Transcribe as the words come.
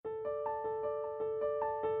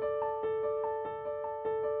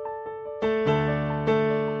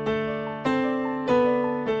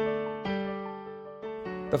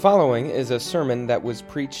The following is a sermon that was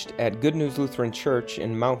preached at Good News Lutheran Church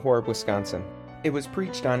in Mount Horeb, Wisconsin. It was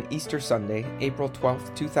preached on Easter Sunday, April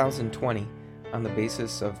 12, 2020, on the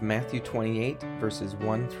basis of Matthew 28, verses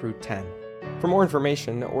 1 through 10. For more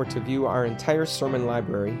information or to view our entire sermon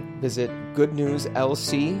library, visit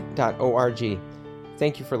goodnewslc.org.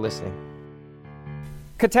 Thank you for listening.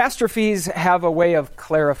 Catastrophes have a way of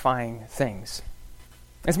clarifying things.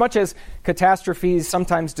 As much as catastrophes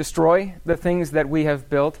sometimes destroy the things that we have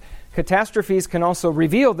built, catastrophes can also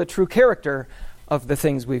reveal the true character of the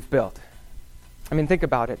things we've built. I mean, think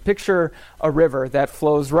about it. Picture a river that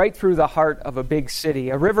flows right through the heart of a big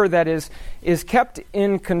city, a river that is kept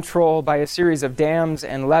in control by a series of dams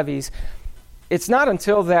and levees. It's not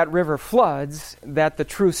until that river floods that the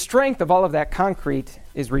true strength of all of that concrete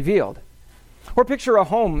is revealed. Or picture a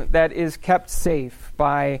home that is kept safe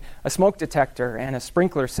by a smoke detector and a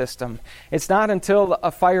sprinkler system. It's not until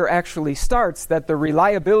a fire actually starts that the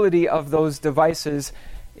reliability of those devices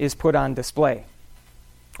is put on display.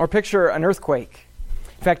 Or picture an earthquake.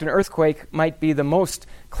 In fact, an earthquake might be the most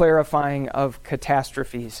clarifying of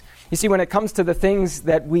catastrophes. You see, when it comes to the things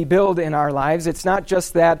that we build in our lives, it's not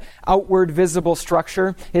just that outward visible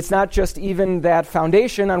structure. It's not just even that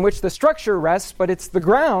foundation on which the structure rests, but it's the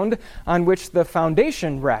ground on which the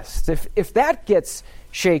foundation rests. If that gets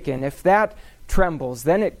shaken, if that trembles,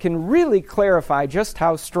 then it can really clarify just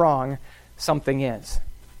how strong something is.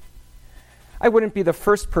 I wouldn't be the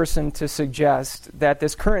first person to suggest that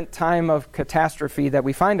this current time of catastrophe that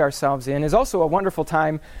we find ourselves in is also a wonderful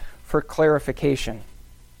time for clarification.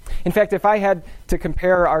 In fact, if I had to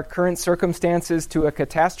compare our current circumstances to a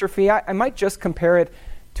catastrophe, I might just compare it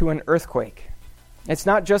to an earthquake. It's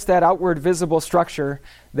not just that outward visible structure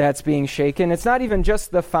that's being shaken. It's not even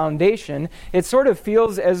just the foundation. It sort of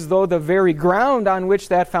feels as though the very ground on which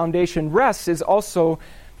that foundation rests is also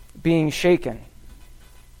being shaken.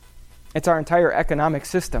 It's our entire economic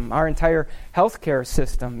system, our entire healthcare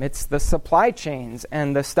system. It's the supply chains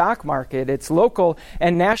and the stock market. It's local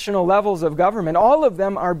and national levels of government. All of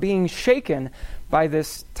them are being shaken by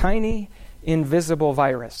this tiny, invisible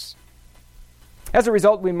virus. As a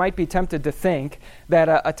result, we might be tempted to think that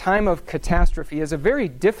a time of catastrophe is a very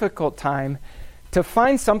difficult time to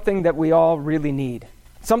find something that we all really need,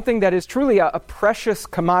 something that is truly a precious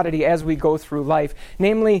commodity as we go through life,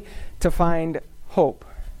 namely to find hope.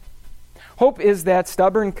 Hope is that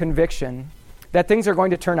stubborn conviction that things are going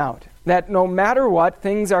to turn out, that no matter what,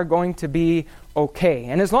 things are going to be okay.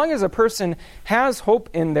 And as long as a person has hope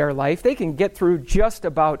in their life, they can get through just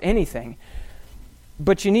about anything.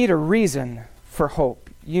 But you need a reason for hope.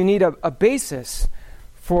 You need a basis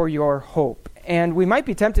for your hope. And we might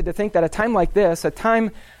be tempted to think that a time like this, a time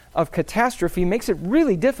of catastrophe, makes it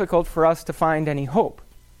really difficult for us to find any hope.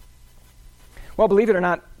 Well, believe it or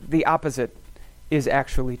not, the opposite is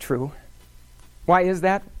actually true. Why is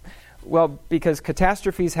that? Well, because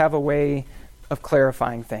catastrophes have a way of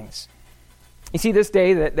clarifying things. You see, this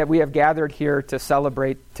day that we have gathered here to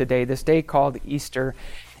celebrate today, this day called Easter,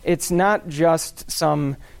 it's not just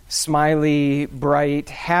some smiley, bright,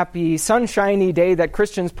 happy, sunshiny day that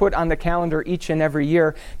Christians put on the calendar each and every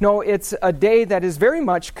year. No, it's a day that is very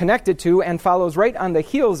much connected to and follows right on the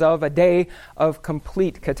heels of a day of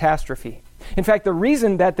complete catastrophe. In fact, the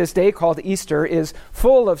reason that this day called Easter is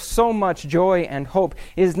full of so much joy and hope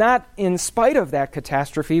is not in spite of that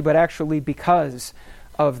catastrophe, but actually because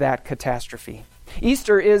of that catastrophe.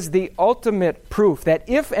 Easter is the ultimate proof that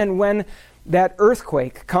if and when that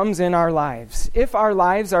earthquake comes in our lives, if our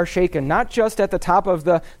lives are shaken, not just at the top of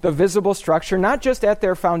the visible structure, not just at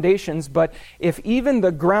their foundations, but if even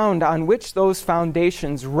the ground on which those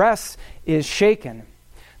foundations rest is shaken,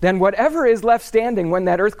 then whatever is left standing when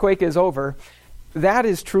that earthquake is over, that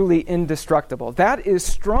is truly indestructible. That is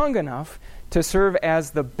strong enough to serve as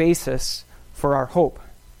the basis for our hope.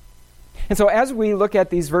 And so as we look at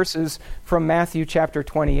these verses from Matthew chapter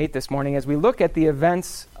 28 this morning, as we look at the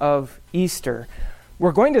events of Easter,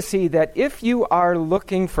 we're going to see that if you are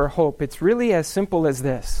looking for hope, it's really as simple as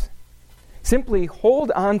this. Simply hold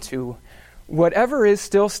on to whatever is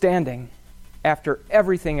still standing after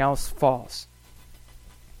everything else falls.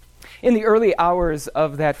 In the early hours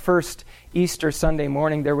of that first Easter Sunday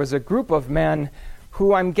morning, there was a group of men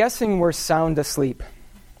who I'm guessing were sound asleep.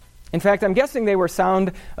 In fact, I'm guessing they were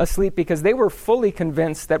sound asleep because they were fully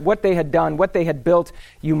convinced that what they had done, what they had built,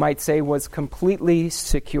 you might say, was completely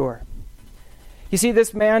secure. You see,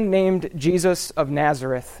 this man named Jesus of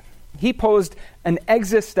Nazareth, he posed an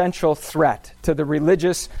existential threat to the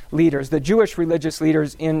religious leaders, the Jewish religious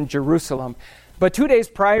leaders in Jerusalem. But 2 days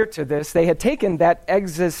prior to this, they had taken that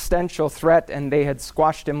existential threat and they had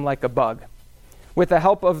squashed him like a bug. With the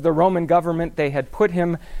help of the Roman government, they had put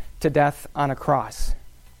him to death on a cross.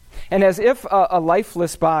 And as if a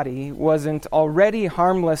lifeless body wasn't already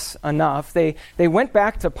harmless enough, they went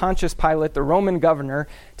back to Pontius Pilate, the Roman governor,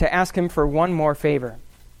 to ask him for one more favor.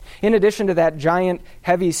 In addition to that giant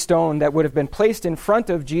heavy stone that would have been placed in front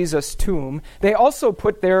of Jesus' tomb, they also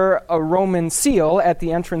put there a Roman seal at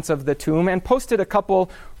the entrance of the tomb and posted a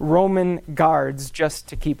couple Roman guards just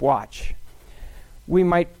to keep watch. We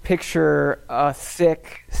might picture a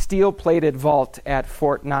thick, steel-plated vault at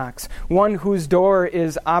Fort Knox, one whose door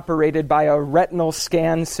is operated by a retinal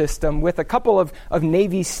scan system with a couple of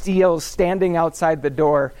Navy SEALs standing outside the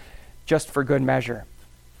door just for good measure.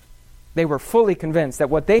 They were fully convinced that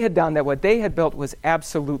what they had done, that what they had built was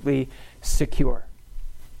absolutely secure.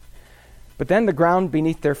 But then the ground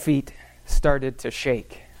beneath their feet started to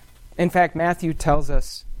shake. In fact, Matthew tells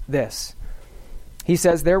us this. He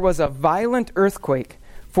says, "There was a violent earthquake,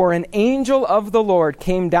 for an angel of the Lord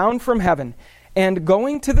came down from heaven, and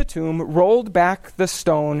going to the tomb, rolled back the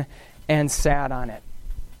stone and sat on it."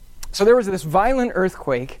 So there was this violent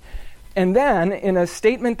earthquake, and then in a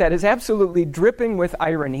statement that is absolutely dripping with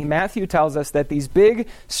irony, Matthew tells us that these big,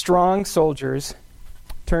 strong soldiers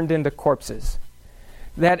turned into corpses.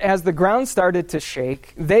 That as the ground started to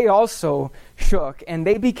shake, they also shook, and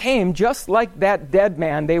they became just like that dead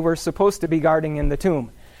man they were supposed to be guarding in the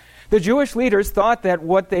tomb. The Jewish leaders thought that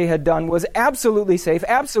what they had done was absolutely safe,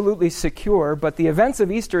 absolutely secure, but the events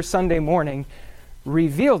of Easter Sunday morning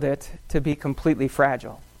revealed it to be completely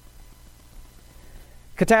fragile.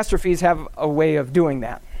 Catastrophes have a way of doing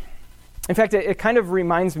that. In fact, it kind of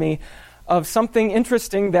reminds me of something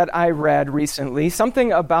interesting that I read recently,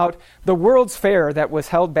 something about the World's Fair that was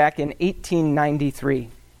held back in 1893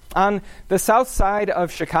 on the south side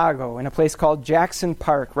of Chicago in a place called Jackson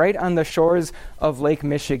Park, right on the shores of Lake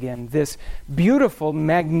Michigan. This beautiful,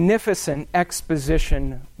 magnificent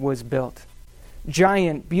exposition was built.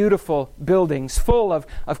 Giant, beautiful buildings full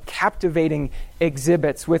of captivating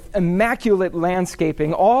exhibits with immaculate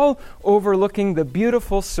landscaping, all overlooking the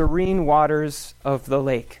beautiful, serene waters of the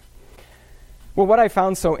lake. Well, what I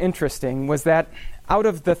found so interesting was that out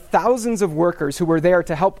of the thousands of workers who were there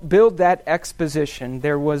to help build that exposition,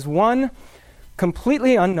 there was one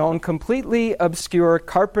completely unknown, completely obscure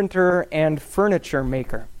carpenter and furniture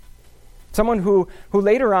maker. Someone who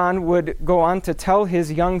later on would go on to tell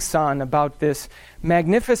his young son about this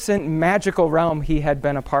magnificent, magical realm he had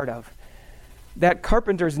been a part of. That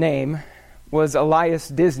carpenter's name was Elias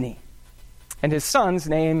Disney, and his son's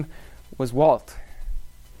name was Walt.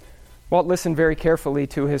 Walt listened very carefully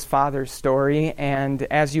to his father's story, and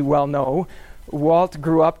as you well know, Walt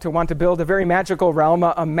grew up to want to build a very magical realm,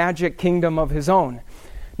 a magic kingdom of his own.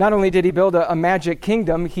 Not only did he build a magic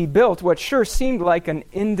kingdom, he built what sure seemed like an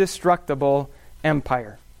indestructible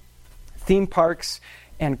empire. Theme parks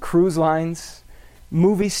and cruise lines,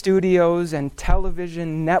 movie studios and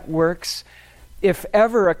television networks. If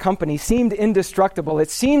ever a company seemed indestructible, it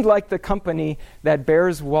seemed like the company that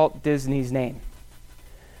bears Walt Disney's name.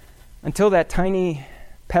 Until that tiny,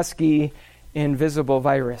 pesky, invisible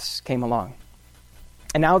virus came along.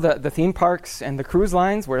 And now the theme parks and the cruise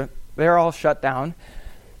lines, they're all shut down.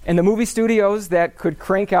 And the movie studios that could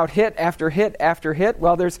crank out hit after hit after hit,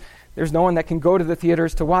 well, there's no one that can go to the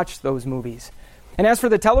theaters to watch those movies. And as for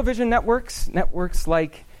the television networks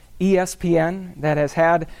like ESPN, that has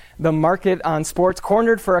had the market on sports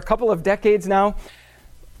cornered for a couple of decades now,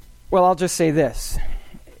 well, I'll just say this.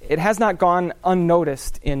 It has not gone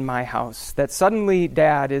unnoticed in my house that suddenly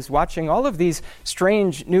Dad is watching all of these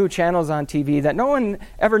strange new channels on TV that no one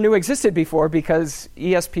ever knew existed before because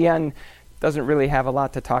ESPN doesn't really have a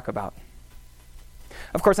lot to talk about.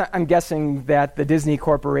 Of course, I'm guessing that the Disney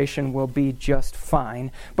Corporation will be just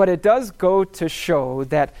fine, but it does go to show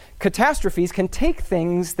that catastrophes can take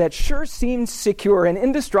things that sure seem secure and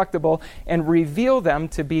indestructible and reveal them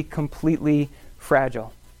to be completely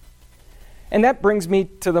fragile. And that brings me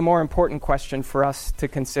to the more important question for us to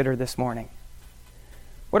consider this morning.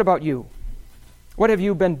 What about you? What have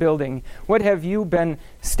you been building? What have you been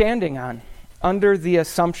standing on under the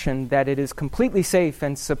assumption that it is completely safe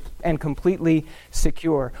and completely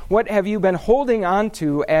secure? What have you been holding on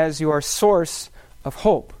to as your source of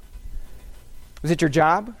hope? Was it your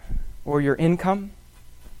job or your income?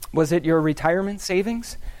 Was it your retirement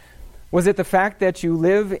savings? Was it the fact that you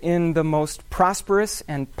live in the most prosperous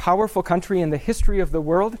and powerful country in the history of the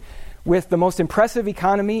world, with the most impressive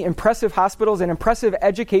economy, impressive hospitals, and impressive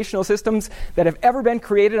educational systems that have ever been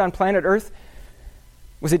created on planet Earth?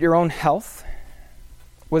 Was it your own health?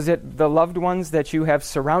 Was it the loved ones that you have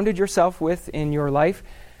surrounded yourself with in your life?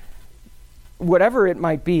 Whatever it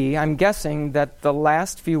might be, I'm guessing that the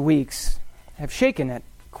last few weeks have shaken it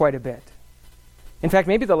quite a bit. In fact,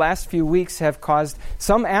 maybe the last few weeks have caused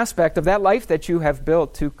some aspect of that life that you have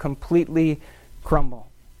built to completely crumble.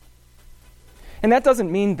 And that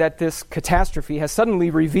doesn't mean that this catastrophe has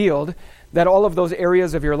suddenly revealed that all of those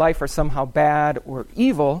areas of your life are somehow bad or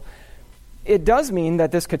evil. It does mean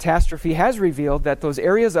that this catastrophe has revealed that those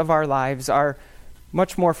areas of our lives are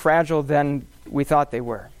much more fragile than we thought they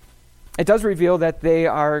were. It does reveal that they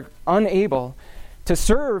are unable to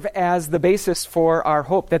serve as the basis for our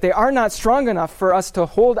hope, that they are not strong enough for us to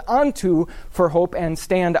hold on to for hope and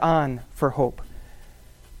stand on for hope.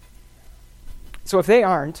 So if they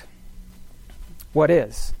aren't, what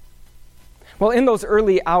is? Well, in those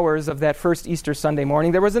early hours of that first Easter Sunday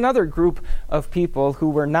morning, there was another group of people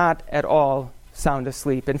who were not at all sound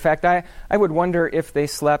asleep. In fact, I would wonder if they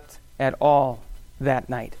slept at all that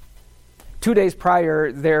night. 2 days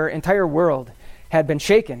prior, their entire world had been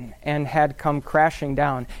shaken and had come crashing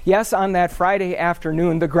down. Yes, on that Friday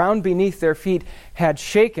afternoon, the ground beneath their feet had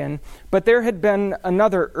shaken, but there had been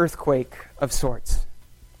another earthquake of sorts.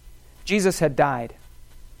 Jesus had died.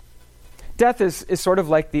 Death is sort of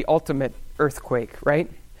like the ultimate earthquake, right?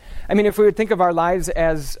 I mean, if we would think of our lives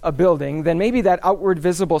as a building, then maybe that outward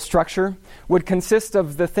visible structure would consist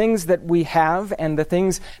of the things that we have and the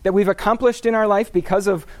things that we've accomplished in our life because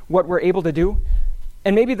of what we're able to do.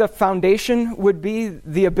 And maybe the foundation would be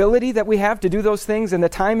the ability that we have to do those things and the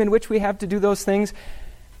time in which we have to do those things.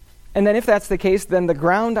 And then if that's the case, then the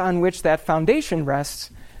ground on which that foundation rests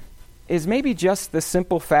is maybe just the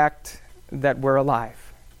simple fact that we're alive.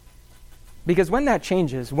 Because when that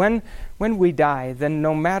changes, when we die, then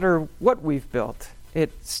no matter what we've built,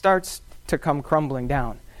 it starts to come crumbling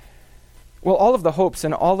down. Well, all of the hopes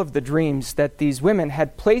and all of the dreams that these women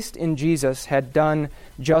had placed in Jesus had done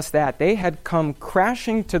just that. They had come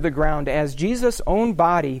crashing to the ground as Jesus' own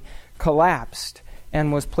body collapsed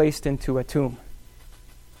and was placed into a tomb.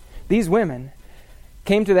 These women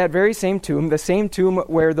came to that very same tomb, the same tomb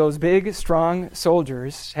where those big, strong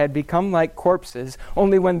soldiers had become like corpses,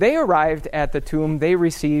 only when they arrived at the tomb, they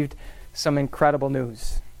received some incredible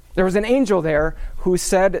news. There was an angel there who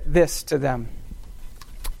said this to them.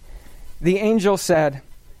 The angel said,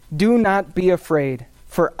 "Do not be afraid,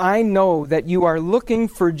 for I know that you are looking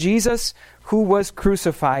for Jesus who was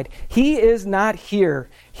crucified. He is not here.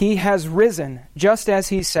 He has risen, just as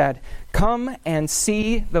he said. Come and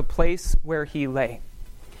see the place where he lay."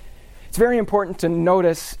 It's very important to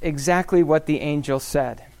notice exactly what the angel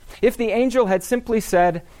said. If the angel had simply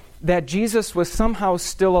said that Jesus was somehow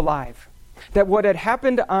still alive, that what had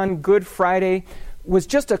happened on Good Friday was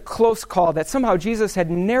just a close call, that somehow Jesus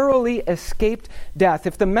had narrowly escaped death,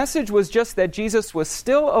 if the message was just that Jesus was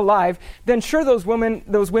still alive, then sure, those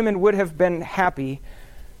women would have been happy.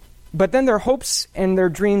 But then their hopes and their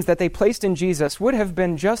dreams that they placed in Jesus would have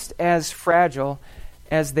been just as fragile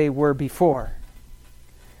as they were before.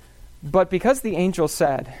 But because the angel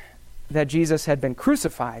said that Jesus had been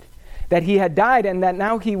crucified, that he had died, and that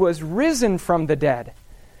now he was risen from the dead,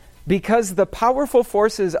 because the powerful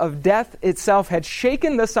forces of death itself had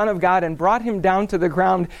shaken the Son of God and brought him down to the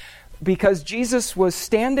ground, because Jesus was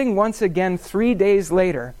standing once again 3 days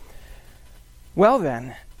later, well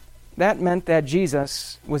then, that meant that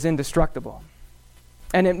Jesus was indestructible.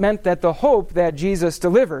 And it meant that the hope that Jesus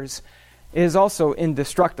delivers is also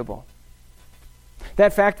indestructible.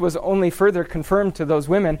 That fact was only further confirmed to those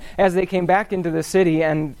women as they came back into the city,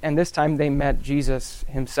 and this time they met Jesus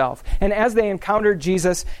himself. And as they encountered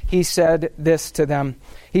Jesus, he said this to them.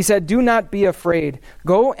 He said, "Do not be afraid.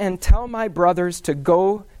 Go and tell my brothers to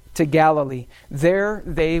go to Galilee. There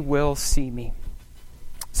they will see me."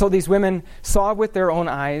 So these women saw with their own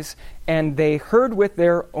eyes, and they heard with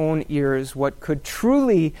their own ears what could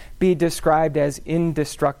truly be described as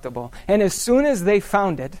indestructible. And as soon as they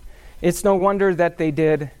found it, it's no wonder that they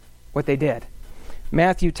did what they did.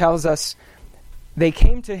 Matthew tells us they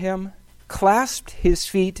came to him, clasped his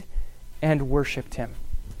feet, and worshipped him.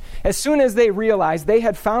 As soon as they realized they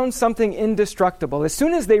had found something indestructible, as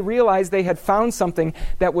soon as they realized they had found something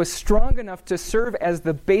that was strong enough to serve as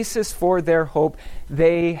the basis for their hope,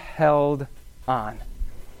 they held on.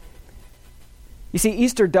 You see,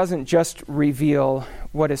 Easter doesn't just reveal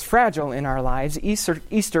what is fragile in our lives.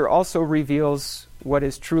 Easter also reveals what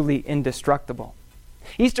is truly indestructible.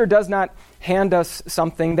 Easter does not hand us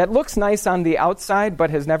something that looks nice on the outside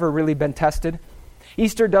but has never really been tested.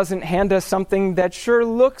 Easter doesn't hand us something that sure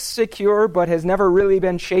looks secure but has never really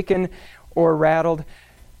been shaken or rattled.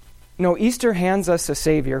 No, Easter hands us a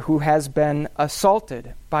Savior who has been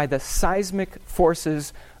assaulted by the seismic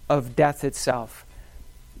forces of death itself,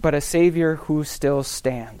 but a Savior who still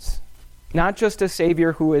stands. Not just a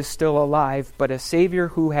Savior who is still alive, but a Savior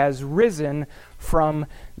who has risen from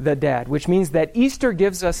the dead, which means that Easter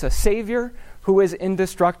gives us a Savior who is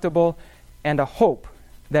indestructible and a hope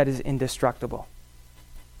that is indestructible.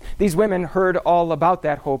 These women heard all about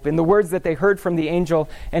that hope in the words that they heard from the angel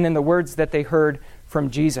and in the words that they heard from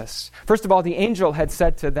Jesus. First of all, the angel had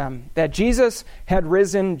said to them that Jesus had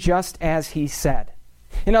risen just as he said.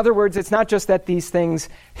 In other words, it's not just that these things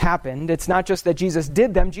happened. It's not just that Jesus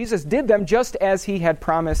did them. Jesus did them just as he had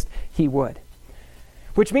promised he would.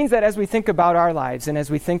 Which means that as we think about our lives and as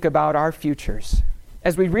we think about our futures,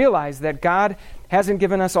 as we realize that God hasn't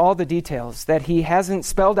given us all the details, that he hasn't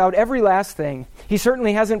spelled out every last thing, he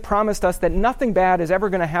certainly hasn't promised us that nothing bad is ever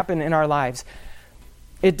going to happen in our lives,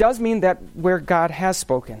 it does mean that where God has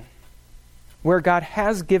spoken, where God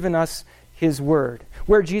has given us his word,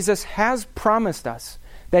 where Jesus has promised us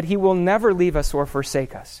that he will never leave us or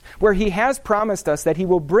forsake us, where he has promised us that he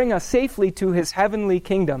will bring us safely to his heavenly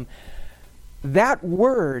kingdom, that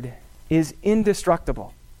word is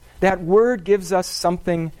indestructible. That word gives us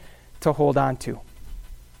something to hold on to.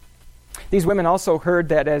 These women also heard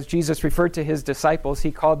that as Jesus referred to his disciples,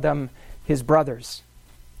 he called them his brothers.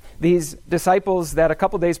 These disciples that a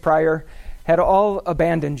couple days prior had all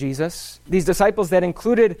abandoned Jesus. These disciples that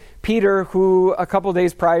included Peter, who a couple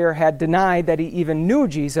days prior had denied that he even knew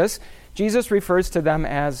Jesus. Jesus refers to them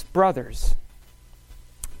as brothers.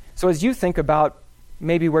 So as you think about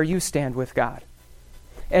maybe where you stand with God,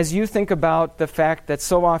 as you think about the fact that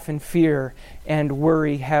so often fear and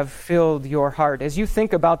worry have filled your heart, as you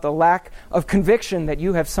think about the lack of conviction that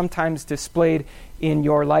you have sometimes displayed in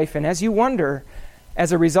your life, and as you wonder,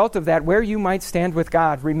 as a result of that, where you might stand with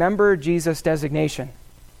God, remember Jesus' designation.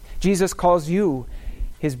 Jesus calls you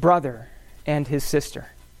his brother and his sister.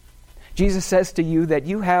 Jesus says to you that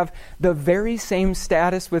you have the very same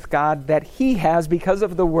status with God that he has because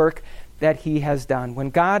of the work that he has done. When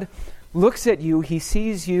God looks at you, he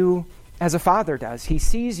sees you as a father does. He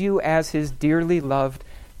sees you as his dearly loved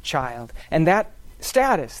child. And that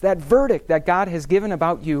status, that verdict that God has given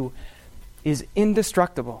about you is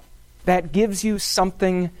indestructible. That gives you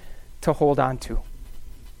something to hold on to.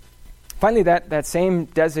 Finally, that same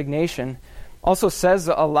designation also says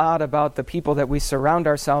a lot about the people that we surround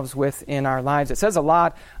ourselves with in our lives. It says a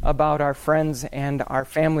lot about our friends and our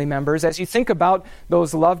family members. As you think about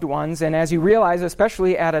those loved ones, and as you realize,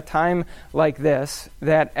 especially at a time like this,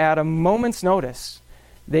 that at a moment's notice,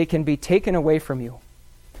 they can be taken away from you.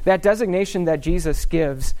 That designation that Jesus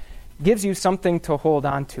gives you something to hold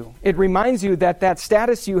on to. It reminds you that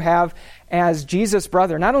status you have as Jesus'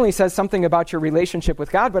 brother not only says something about your relationship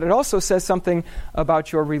with God, but it also says something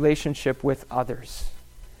about your relationship with others.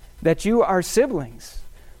 That you are siblings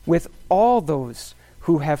with all those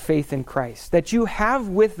who have faith in Christ. That you have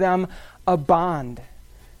with them a bond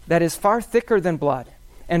that is far thicker than blood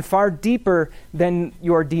and far deeper than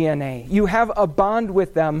your DNA. You have a bond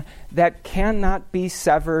with them that cannot be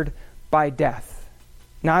severed by death.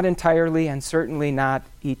 Not entirely, and certainly not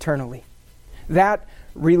eternally. That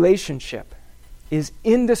relationship is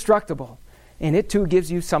indestructible, and it too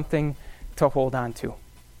gives you something to hold on to.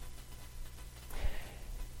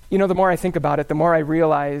 You know, the more I think about it, the more I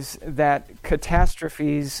realize that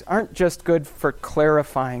catastrophes aren't just good for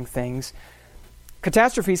clarifying things.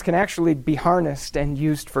 Catastrophes can actually be harnessed and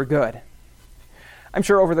used for good. I'm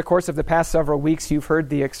sure over the course of the past several weeks you've heard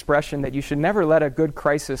the expression that you should never let a good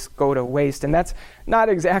crisis go to waste, and that's not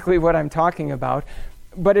exactly what I'm talking about,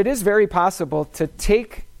 but it is very possible to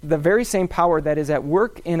take the very same power that is at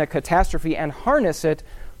work in a catastrophe and harness it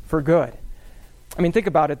for good. I mean, think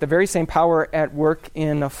about it. The very same power at work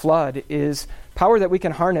in a flood is power that we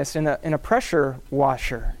can harness in a pressure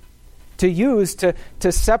washer, to use to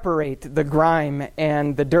separate the grime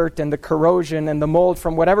and the dirt and the corrosion and the mold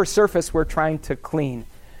from whatever surface we're trying to clean.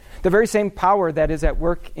 The very same power that is at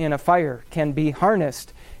work in a fire can be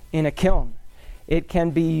harnessed in a kiln. It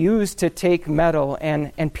can be used to take metal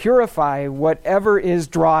and purify whatever is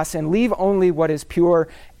dross and leave only what is pure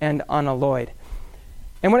and unalloyed.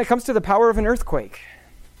 And when it comes to the power of an earthquake,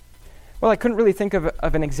 well, I couldn't really think of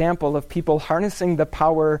an example of people harnessing the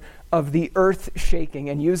power of the earth shaking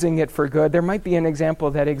and using it for good. There might be an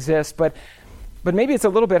example that exists, but maybe it's a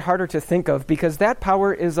little bit harder to think of because that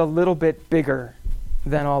power is a little bit bigger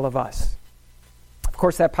than all of us. Of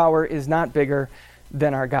course, that power is not bigger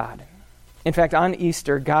than our God. In fact, on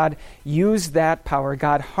Easter, God used that power.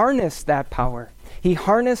 God harnessed that power. He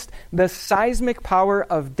harnessed the seismic power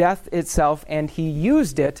of death itself, and he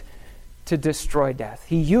used it to destroy death.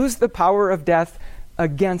 He used the power of death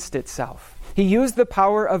against itself. He used the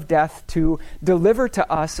power of death to deliver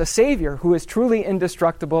to us a Savior who is truly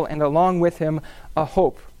indestructible, and along with him, a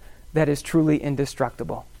hope that is truly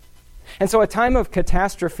indestructible. And so a time of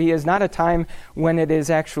catastrophe is not a time when it is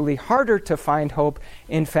actually harder to find hope.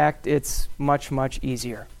 In fact, it's much, much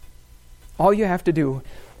easier. All you have to do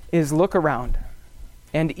is look around,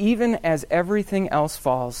 and even as everything else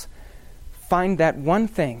falls, find that one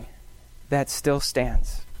thing that still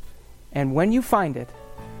stands. And when you find it,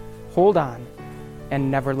 hold on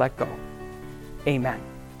and never let go. Amen.